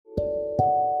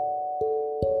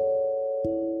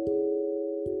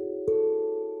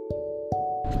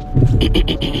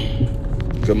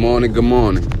Good morning,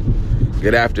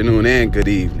 good afternoon, and good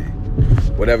evening.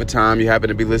 Whatever time you happen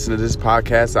to be listening to this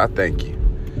podcast, I thank you.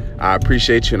 I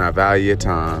appreciate you and I value your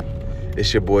time.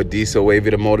 It's your boy D-So Wavy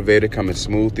the Motivator, coming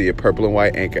smooth through your purple and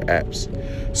white Anchor apps,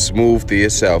 smooth through your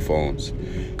cell phones,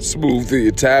 smooth through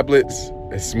your tablets,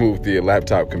 and smooth through your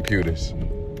laptop computers.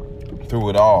 Through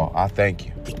it all, I thank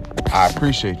you. I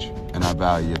appreciate you and I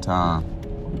value your time.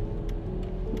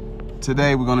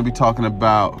 Today we're going to be talking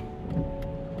about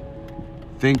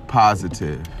think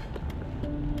positive.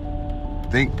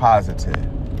 Think positive.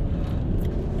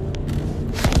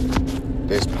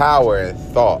 There's power in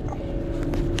thought.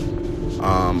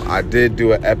 I did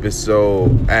do an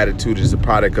episode, Attitude is a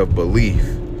Product of Belief,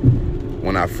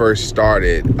 when I first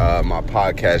started my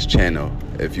podcast channel.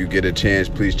 If you get a chance,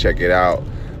 please check it out.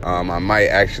 I might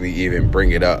actually even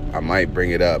bring it up.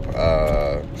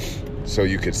 So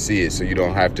you could see it, so you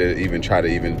don't have to even try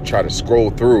to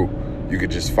scroll through. You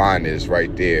could just find it. It's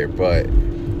right there. But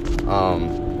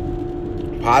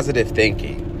positive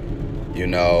thinking,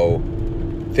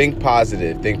 think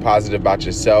positive about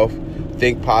yourself,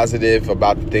 think positive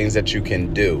about the things that you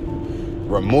can do.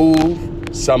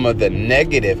 Remove some of the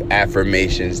negative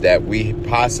affirmations that we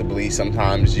possibly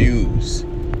sometimes use,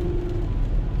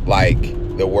 like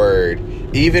the word,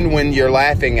 even when you're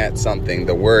laughing at something,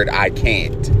 the word I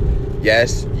can't.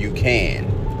 Yes, you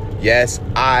can. Yes,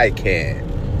 I can.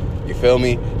 You feel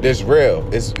me? There's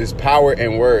power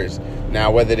in words.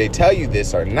 Now, whether they tell you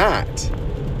this or not,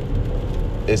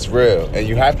 it's real. And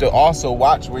you have to also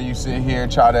watch where you sit here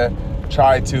and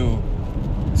try to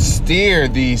steer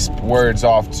these words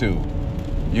off to.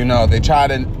 They try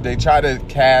to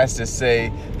cast to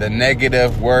say the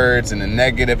negative words and the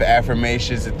negative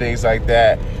affirmations and things like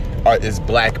that is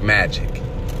black magic.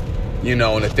 And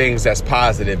the things that's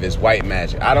positive is white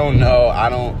magic. I don't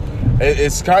know.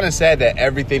 It's kind of sad that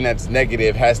everything that's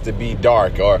negative has to be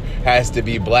dark or has to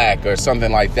be black or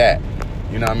something like that.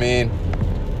 You know what I mean?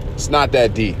 It's not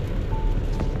that deep.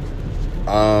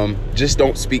 Just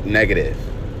don't speak negative.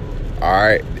 All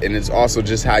right. And it's also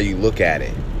just how you look at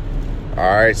it.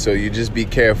 All right. So you just be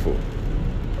careful.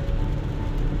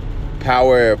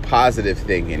 Power of positive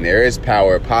thinking. There is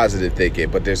power of positive thinking,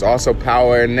 but there's also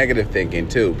power in negative thinking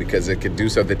too, because it could do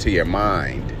something to your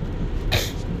mind.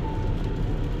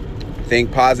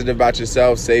 Think positive about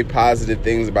yourself. Say positive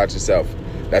things about yourself.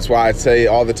 That's why I say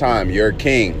all the time, you're a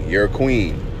king, you're a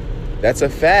queen. That's a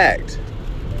fact.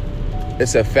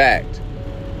 It's a fact.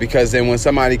 Because then when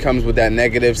somebody comes with that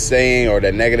negative saying or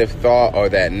that negative thought or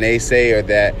that naysay or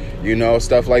that,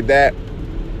 stuff like that,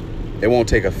 it won't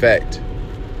take effect.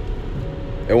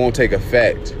 It won't take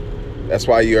effect. That's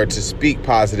why you are to speak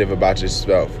positive about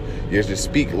yourself. You're to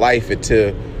speak life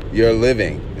into your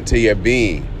living, into your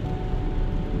being.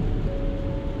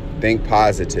 Think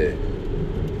positive.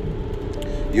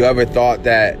 You ever thought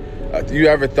that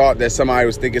somebody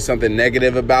was thinking something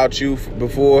negative about you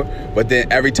before, but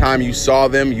then every time you saw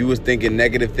them, you was thinking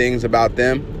negative things about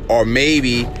them? Or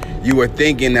maybe you were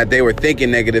thinking that they were thinking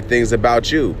negative things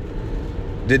about you.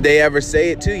 Did they ever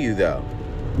say it to you, though?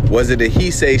 Was it a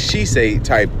he say, she say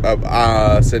type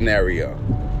of scenario?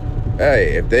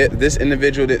 Hey, if this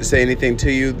individual didn't say anything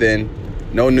to you, then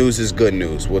no news is good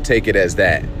news. We'll take it as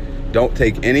that. Don't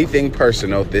take anything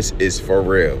personal. This is for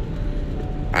real.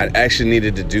 I actually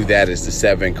needed to do that as the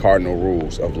 7 cardinal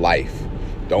rules of life.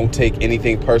 Don't take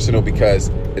anything personal because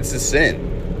it's a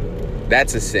sin.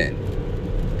 That's a sin.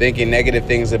 Thinking negative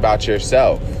things about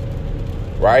yourself,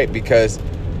 right? Because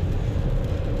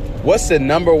what's the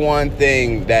number one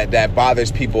thing that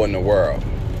bothers people in the world?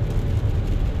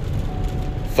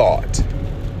 Thought.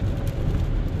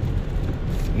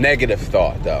 Negative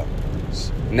thought, though.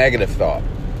 Negative thought.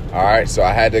 All right, so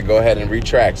I had to go ahead and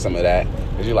retract some of that.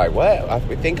 Because you're like, what? I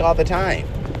think all the time.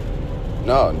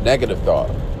 No, negative thought.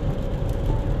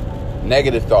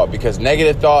 Negative thought. Because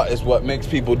negative thought is what makes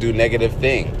people do negative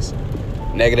things.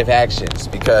 Negative actions.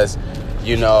 Because,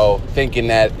 thinking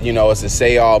that, it's a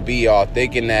say all be all.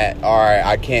 Thinking that, all right,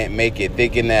 I can't make it.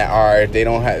 Thinking that, all right,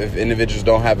 if individuals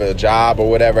don't have a job or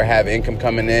whatever, have income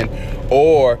coming in.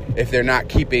 Or if they're not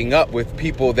keeping up with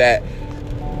people that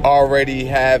already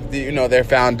have their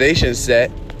foundation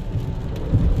set,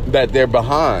 that they're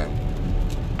behind.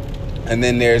 And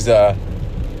then there's a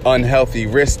unhealthy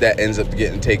risk that ends up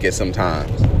getting taken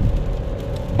sometimes.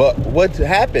 But what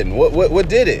happened? What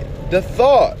did it? The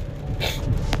thought.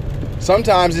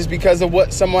 Sometimes it's because of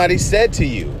what somebody said to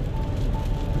you.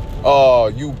 Oh,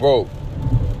 you broke.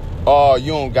 Oh,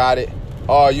 you don't got it.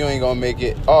 Oh, you ain't gonna make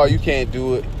it. Oh, you can't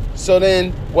do it. So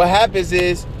then what happens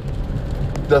is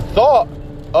the thought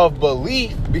of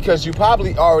belief, because you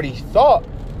probably already thought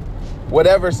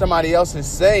whatever somebody else is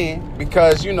saying,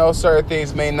 because, you know, certain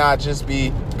things may not just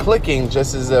be clicking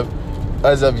just as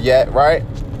of yet, right?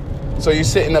 So you're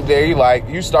sitting up there,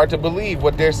 you start to believe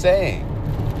what they're saying.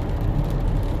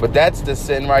 But that's the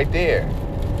sin right there.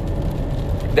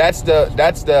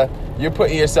 You're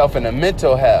putting yourself in a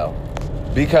mental hell,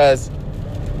 because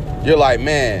you're like,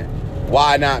 man,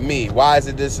 why not me? Why is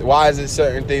it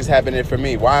certain things happening for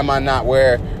me? Why am I not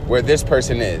where this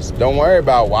person is? Don't worry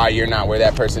about why you're not where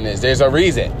that person is. There's a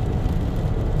reason.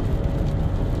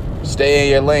 Stay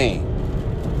in your lane.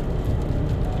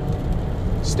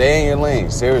 Stay in your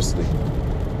lane, seriously.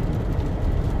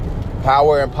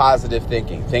 Power and positive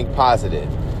thinking. Think positive.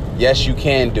 Yes, you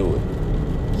can do it.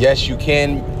 Yes, you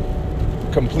can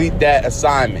complete that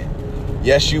assignment.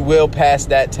 Yes, you will pass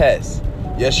that test.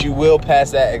 Yes, you will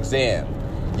pass that exam.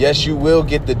 Yes, you will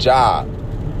get the job.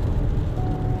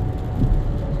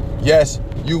 Yes,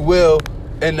 you will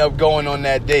end up going on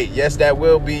that date. Yes, that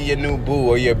will be your new boo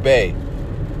or your bae.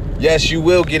 Yes, you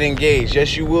will get engaged.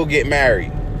 Yes, you will get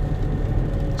married.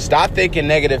 Stop thinking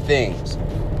negative things.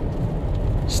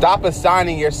 Stop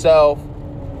assigning yourself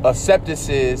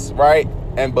acceptances, right,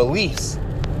 and beliefs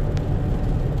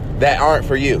that aren't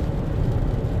for you.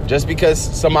 Just because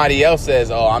somebody else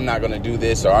says, oh, I'm not going to do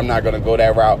this or I'm not going to go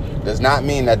that route, does not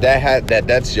mean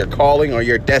that's your calling or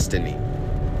your destiny.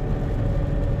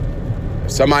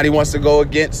 If somebody wants to go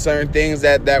against certain things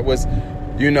that was,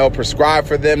 prescribed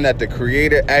for them, that the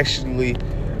Creator actually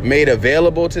made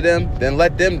available to them, then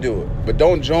let them do it. But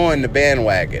don't join the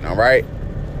bandwagon, all right?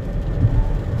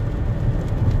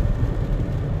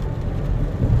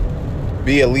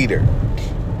 Be a leader.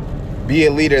 Be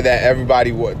a leader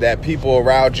that that people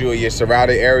around you or your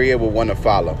surrounding area will want to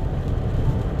follow.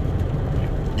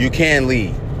 You can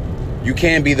lead. You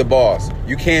can be the boss.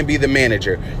 You can be the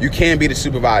manager. You can be the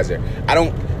supervisor.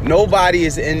 Nobody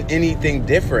is in anything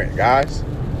different, guys.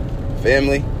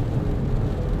 Family.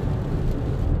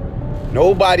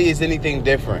 Nobody is anything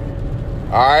different.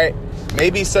 All right?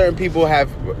 Maybe certain people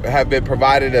have been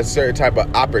provided a certain type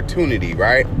of opportunity,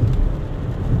 right?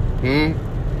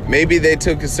 Maybe they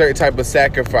took a certain type of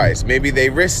sacrifice. Maybe they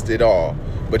risked it all.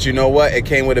 But you know what? It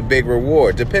came with a big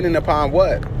reward, depending upon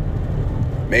what.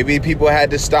 Maybe people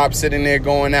had to stop sitting there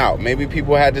going out. Maybe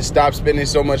people had to stop spending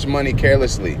so much money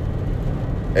carelessly.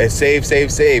 And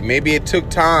save. Maybe it took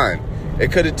time.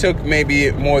 It could have took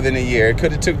maybe more than a year. It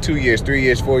could have took 2 years, 3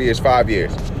 years, 4 years, 5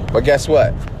 years. But guess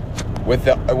what? With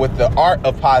the art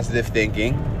of positive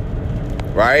thinking,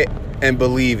 right? And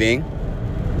believing,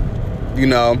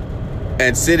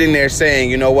 and sitting there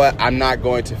saying, you know what? I'm not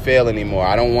going to fail anymore.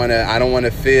 I don't want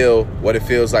to feel what it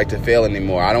feels like to fail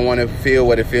anymore. I don't want to feel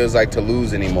what it feels like to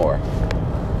lose anymore.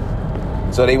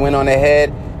 So they went on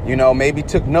ahead, maybe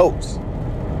took notes.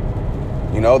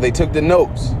 They took the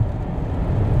notes.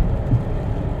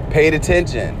 Paid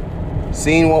attention.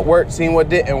 Seen what worked, seen what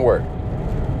didn't work.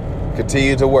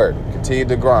 Continue to work. Continue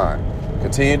to grind.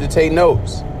 Continue to take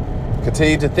notes.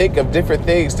 Continue to think of different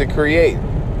things to create.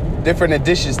 Different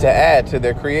additions to add to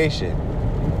their creation.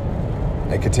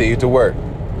 And continue to work.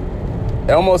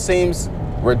 It almost seems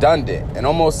redundant. It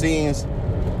almost seems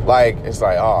like it's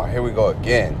like, oh, here we go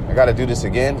again. I got to do this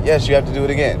again. Yes, you have to do it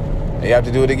again. And you have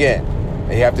to do it again.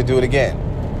 And you have to do it again.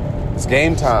 It's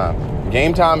game time.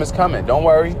 Game time is coming. Don't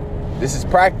worry. This is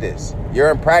practice. You're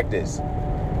in practice.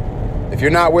 If you're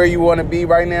not where you want to be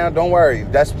right now, don't worry.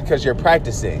 That's because you're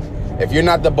practicing. If you're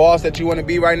not the boss that you want to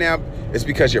be right now, it's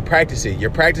because you're practicing. You're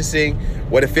practicing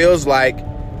what it feels like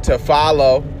to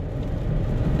follow.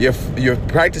 You're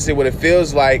practicing what it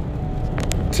feels like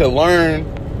to learn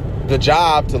the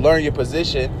job, to learn your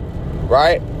position,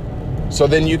 right? So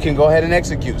then you can go ahead and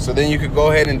execute. So then you can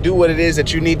go ahead and do what it is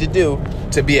that you need to do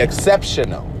to be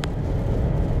exceptional,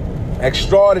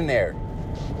 extraordinary,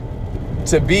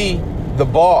 to be the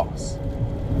boss,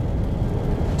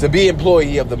 to be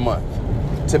employee of the month,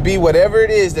 to be whatever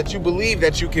it is that you believe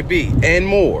that you could be and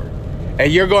more.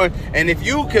 And if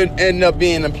you can end up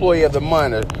being employee of the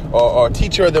month or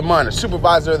teacher of the month or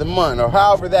supervisor of the month or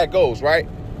however that goes, right?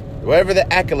 Whatever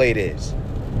the accolade is,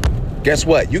 guess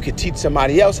what? You can teach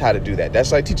somebody else how to do that.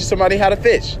 That's like teaching somebody how to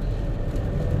fish.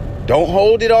 Don't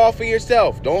hold it all for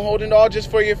yourself. Don't hold it all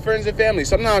just for your friends and family.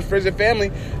 Sometimes friends and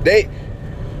family,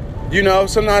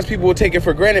 sometimes people will take it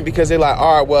for granted because they're like,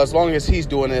 all right, well, as long as he's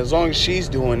doing it, as long as she's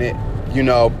doing it,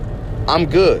 I'm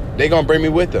good. They're going to bring me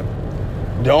with them.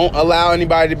 Don't allow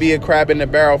anybody to be a crab in the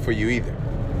barrel for you either.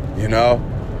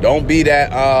 Don't be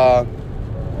that,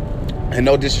 and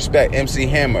no disrespect, MC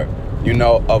Hammer,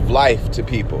 of life to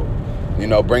people.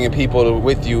 Bringing people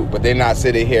with you, but they're not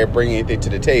sitting here bringing anything to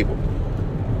the table.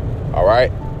 All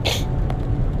right?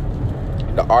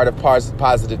 The art of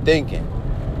positive thinking.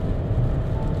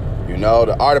 You know,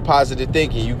 the art of positive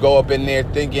thinking. You go up in there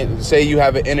thinking, say you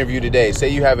have an interview today. Say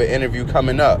you have an interview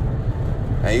coming up.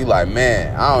 And you like,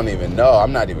 man, I don't even know.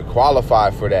 I'm not even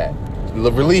qualified for that.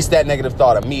 Release that negative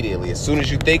thought immediately. As soon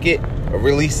as you think it,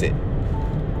 release it.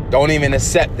 Don't even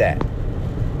accept that.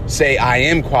 Say, I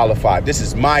am qualified. This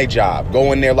is my job.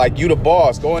 Go in there like you the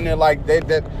boss. Go in there like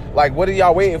like, what are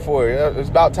y'all waiting for? It's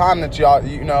about time that y'all,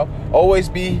 you know, always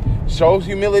show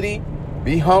humility,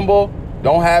 be humble.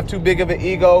 Don't have too big of an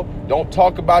ego. Don't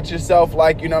talk about yourself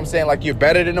like, you know what I'm saying, like you're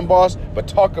better than the boss, but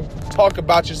talk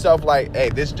about yourself like, hey,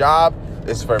 this job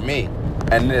is for me.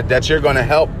 And that you're going to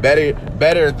help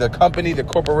better the company, the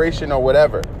corporation, or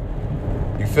whatever.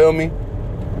 You feel me?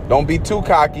 Don't be too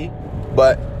cocky,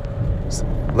 but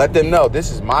let them know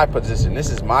this is my position. This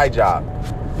is my job,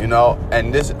 you know,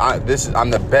 and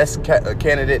I'm the best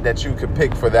candidate that you could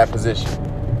pick for that position.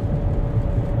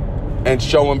 And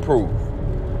show and prove.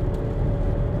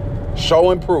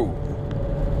 Show and prove.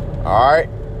 All right.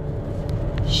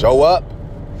 Show up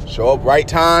right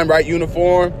time, right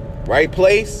uniform, right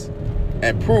place,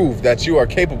 and prove that you are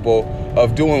capable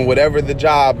of doing whatever the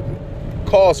job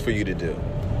calls for you to do.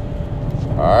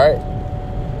 All right.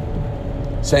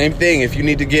 Same thing if you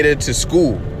need to get into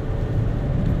school.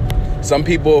 Some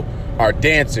people are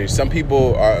dancers. Some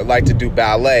people like to do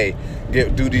ballet,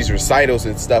 do these recitals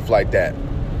and stuff like that.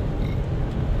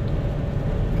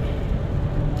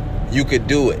 You could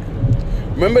do it.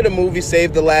 Remember the movie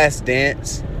Save the Last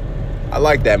Dance? I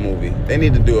like that movie. They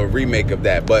need to do a remake of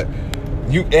that, but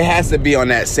it has to be on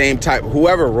that same type.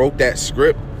 Whoever wrote that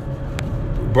script,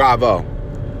 bravo.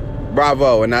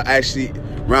 And I actually,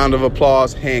 round of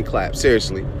applause, hand clap,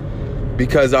 seriously.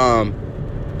 Because,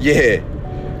 yeah,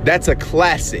 that's a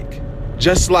classic.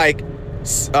 Just like,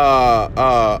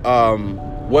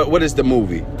 what is the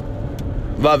movie?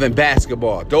 Love and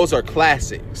Basketball. Those are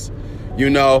classics, you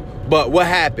know. But what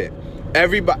happened?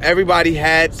 Everybody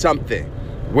had something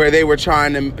where they were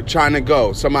trying to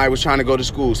go. Somebody was trying to go to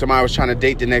school. Somebody was trying to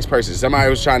date the next person. Somebody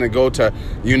was trying to go to,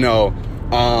 the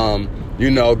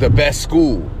best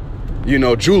school,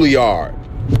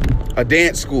 Juilliard, a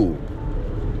dance school.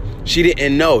 She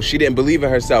didn't know. She didn't believe in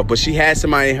herself, but she had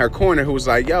somebody in her corner who was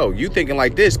like, yo, you thinking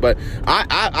like this, but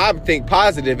I think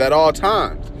positive at all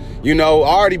times. I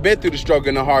already been through the struggle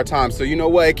and the hard times. So you know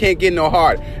what? It can't get no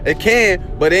hard. It can,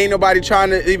 but ain't nobody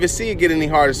trying to even see it get any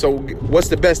harder. So what's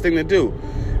the best thing to do?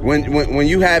 When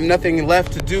you have nothing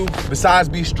left to do besides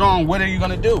be strong, what are you going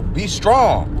to do? Be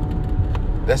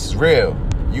strong. That's real.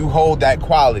 You hold that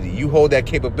quality. You hold that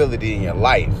capability in your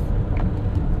life.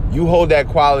 You hold that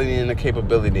quality and the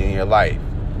capability in your life.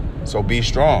 So be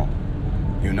strong,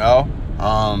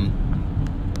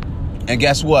 and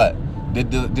guess what?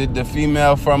 Did the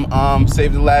female from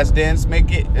Save the Last Dance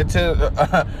make it to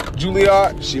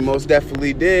Juilliard? She most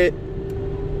definitely did.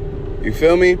 You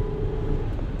feel me?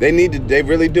 They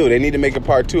really do. They need to make a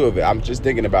part 2 of it. I'm just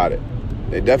thinking about it.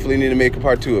 They definitely need to make a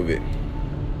part 2 of it.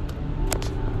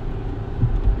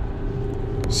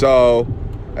 So,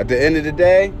 at the end of the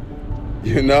day,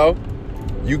 you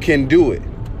can do it.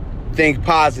 Think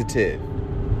positive.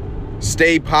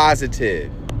 Stay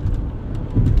positive.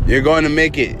 You're going to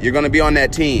make it. You're going to be on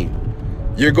that team.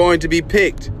 You're going to be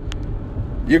picked.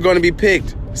 You're going to be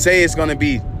picked. Say it's 20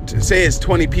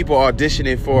 people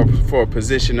auditioning for a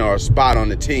position or a spot on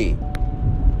the team.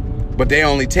 But they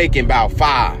only taking about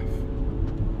 5.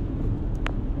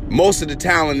 Most of the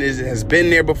talent has been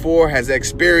there before, has the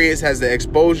experience, has the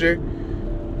exposure.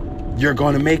 You're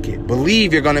going to make it.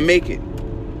 Believe you're going to make it.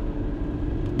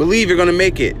 Believe you're going to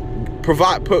make it. Put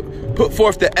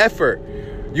forth the effort.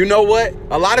 You know what?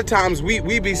 A lot of times we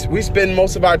spend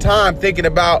most of our time thinking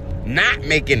about not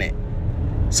making it.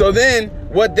 So then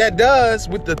what that does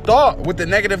with the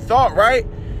negative thought, right?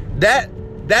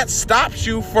 That stops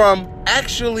you from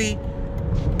actually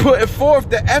putting forth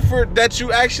the effort that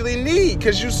you actually need,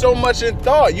 because you're so much in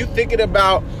thought. You thinking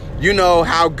about,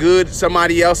 how good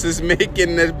somebody else is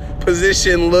making the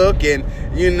position look, and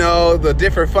the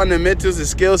different fundamentals, the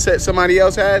skill set somebody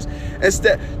else has.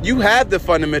 Instead, you have the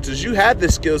fundamentals, you have the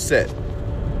skill set.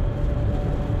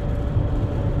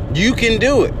 You can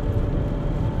do it.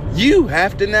 You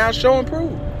have to now show and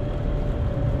prove.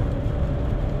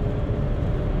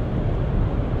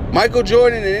 Michael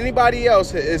Jordan and anybody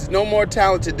else is no more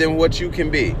talented than what you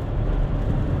can be.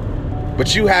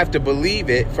 But you have to believe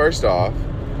it, first off.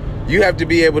 You have to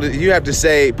be able to, you have to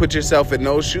say, put yourself in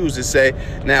those shoes and say,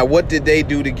 now what did they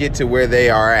do to get to where they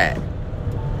are at?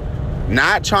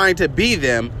 Not trying to be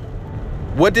them.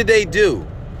 What did they do?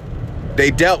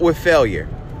 They dealt with failure.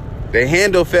 They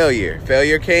handled failure.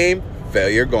 Failure came,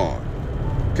 failure gone.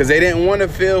 because they didn't want to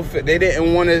they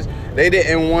didn't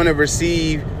want to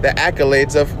receive the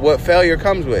accolades of what failure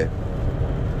comes with.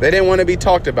 They didn't want to be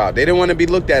talked about. They didn't want to be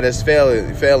looked at as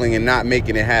failing and not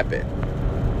making it happen.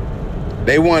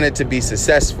 They wanted to be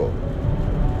successful.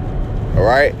 All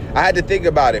right. I had to think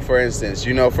about it. For instance,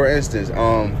 shout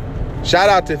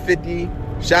out to 50.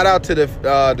 Shout out to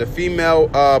the female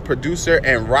producer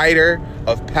and writer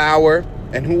of Power,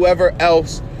 and whoever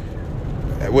else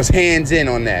was hands in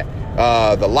on that.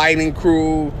 The lighting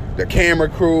crew, the camera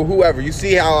crew, whoever. You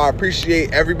see how I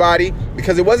appreciate everybody,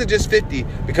 because it wasn't just 50,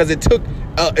 because it took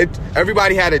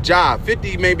everybody had a job.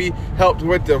 50 maybe helped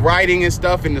with the writing and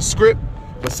stuff in the script,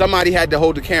 but somebody had to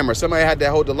hold the camera, somebody had to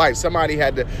hold the light, somebody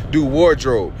had to do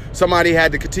wardrobe, somebody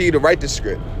had to continue to write the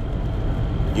script.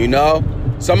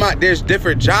 There's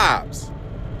different jobs.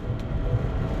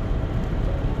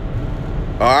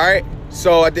 All right.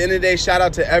 So at the end of the day, shout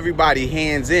out to everybody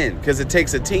hands in, because it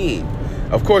takes a team.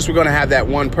 Of course, we're going to have that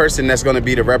one person that's going to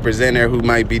be the representative who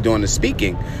might be doing the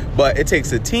speaking, but it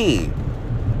takes a team.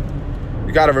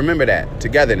 You got to remember that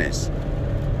togetherness.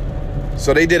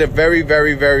 So they did a very,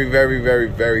 very, very, very, very,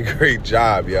 very great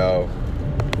job, yo.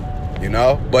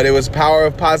 But it was power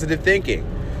of positive thinking.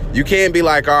 You can't be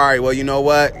like, all right, well, you know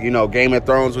what? Game of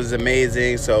Thrones was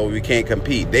amazing, so we can't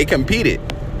compete. They competed.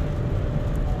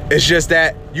 It's just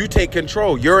that you take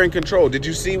control. You're in control. Did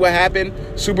you see what happened?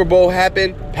 Super Bowl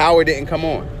happened. Power didn't come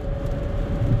on.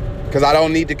 Because I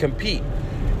don't need to compete.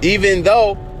 Even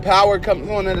though power comes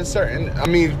on at a certain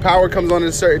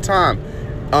time.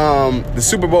 The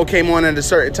Super Bowl came on at a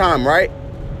certain time, right?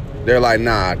 They're like,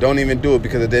 nah, don't even do it,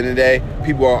 because at the end of the day,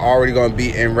 people are already going to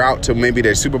be en route to maybe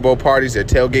their Super Bowl parties, their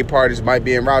tailgate parties might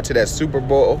be en route to that Super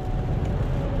Bowl.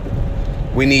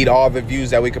 We need all the views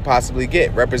that we could possibly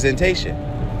get, representation.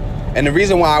 And the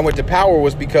reason why I went to Power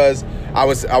was because I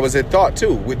was at Thought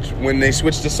too, when they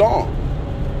switched the song.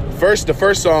 The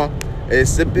first song,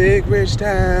 it's a big rich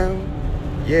town,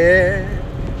 yeah,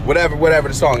 whatever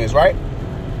the song is, right?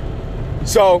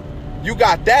 So you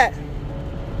got that,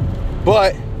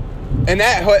 and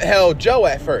that held Joe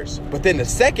at first. But then the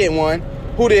second one,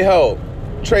 who did hold?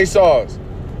 Trey Songz.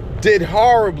 Did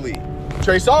horribly.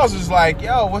 Trey Songz was like,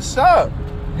 yo, what's up?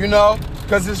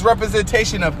 Because it's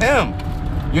representation of him.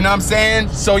 You know what I'm saying?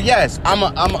 So yes, I'm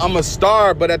a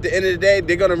star, but at the end of the day,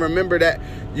 they're gonna remember that,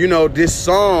 this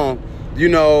song,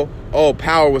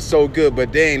 Power was so good,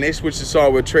 but dang, they switched the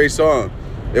song with Trey Songz.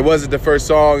 It wasn't the first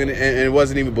song, and it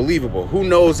wasn't even believable. Who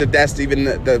knows if that's even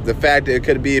the fact that it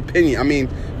could be opinion. I mean,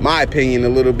 my opinion a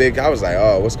little bit. I was like,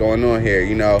 oh, what's going on here?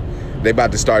 They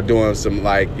about to start doing some,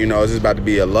 is this about to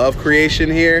be a love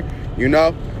creation here?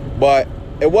 But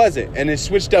it wasn't, and it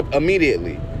switched up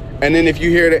immediately. And then if you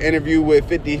hear the interview with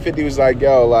 50, 50 was like,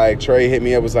 yo, Trey hit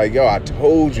me up, was like, yo, I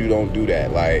told you don't do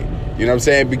that. You know what I'm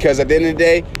saying? Because at the end of the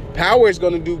day, Power is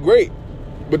going to do great.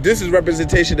 But this is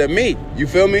representation of me. You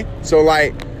feel me? So,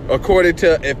 according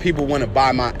to if people want to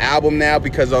buy my album now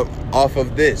because off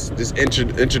of this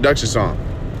introduction song.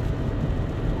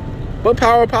 But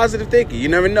power of positive thinking. You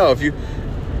never know.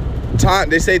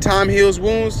 They say time heals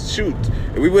wounds. Shoot.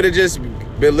 If we would have just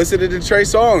been listening to Trey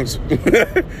Songz,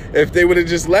 if they would have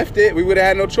just left it, we would have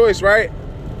had no choice, right?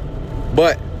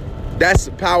 But that's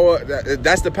power.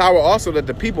 That's the power also that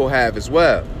the people have as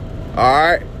well. All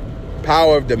right?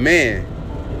 Power of demand.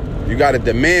 You got to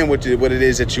demand what it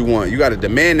is that you want. You got to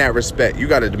demand that respect. You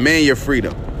got to demand your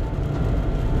freedom.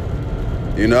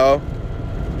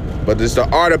 But it's the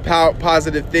art of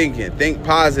positive thinking. Think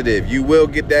positive. You will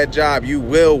get that job. You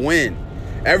will win.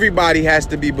 Everybody has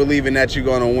to be believing that you're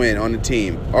going to win on the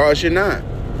team, or else you're not.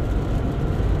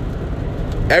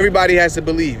 Everybody has to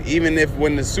believe, even if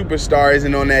when the superstar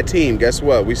isn't on that team, guess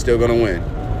what? We still going to win.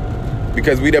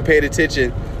 Because we done paid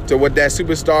attention to what that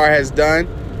superstar has done,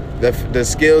 the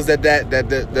skills that the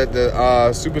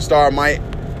superstar might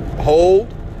hold,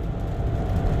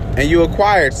 and you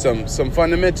acquired some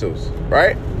fundamentals,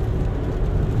 right?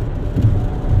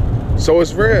 So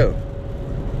it's real.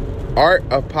 Art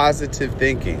of positive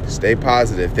thinking. Stay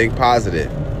positive. Think positive.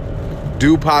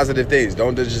 Do positive things.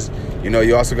 Don't just,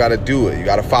 you also got to do it. You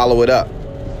got to follow it up.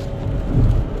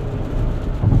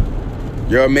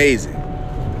 You're amazing.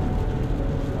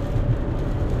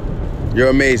 You're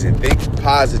amazing. Think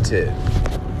positive.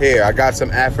 Here, I got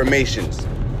some affirmations.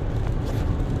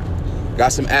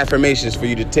 Got some affirmations for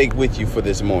you to take with you for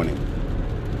this morning.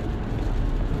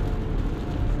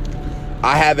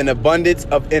 I have an abundance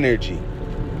of energy.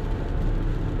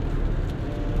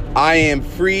 I am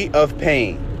free of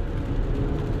pain.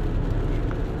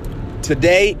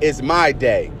 Today is my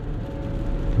day.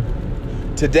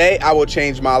 Today I will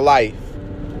change my life.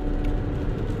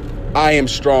 I am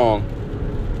strong.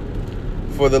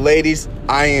 For the ladies,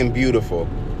 I am beautiful.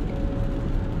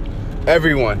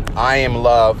 Everyone, I am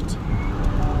loved.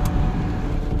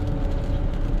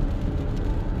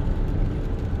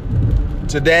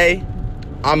 Today,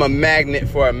 I'm a magnet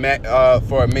for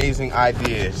amazing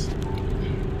ideas.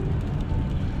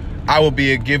 I will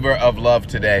be a giver of love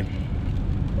today.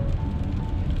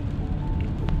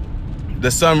 The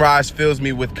sunrise fills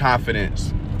me with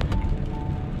confidence.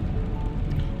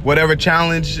 Whatever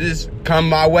challenges come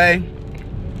my way,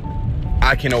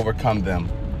 I can overcome them.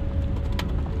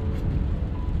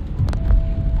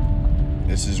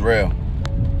 This is real.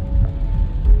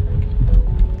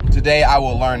 Today I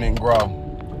will learn and grow.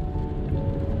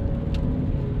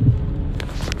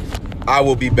 I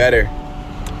will be better.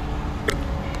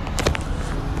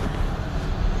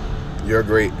 You're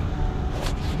great.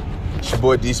 It's your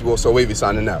boy D-Swill So Wavy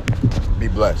signing out. Be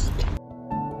blessed.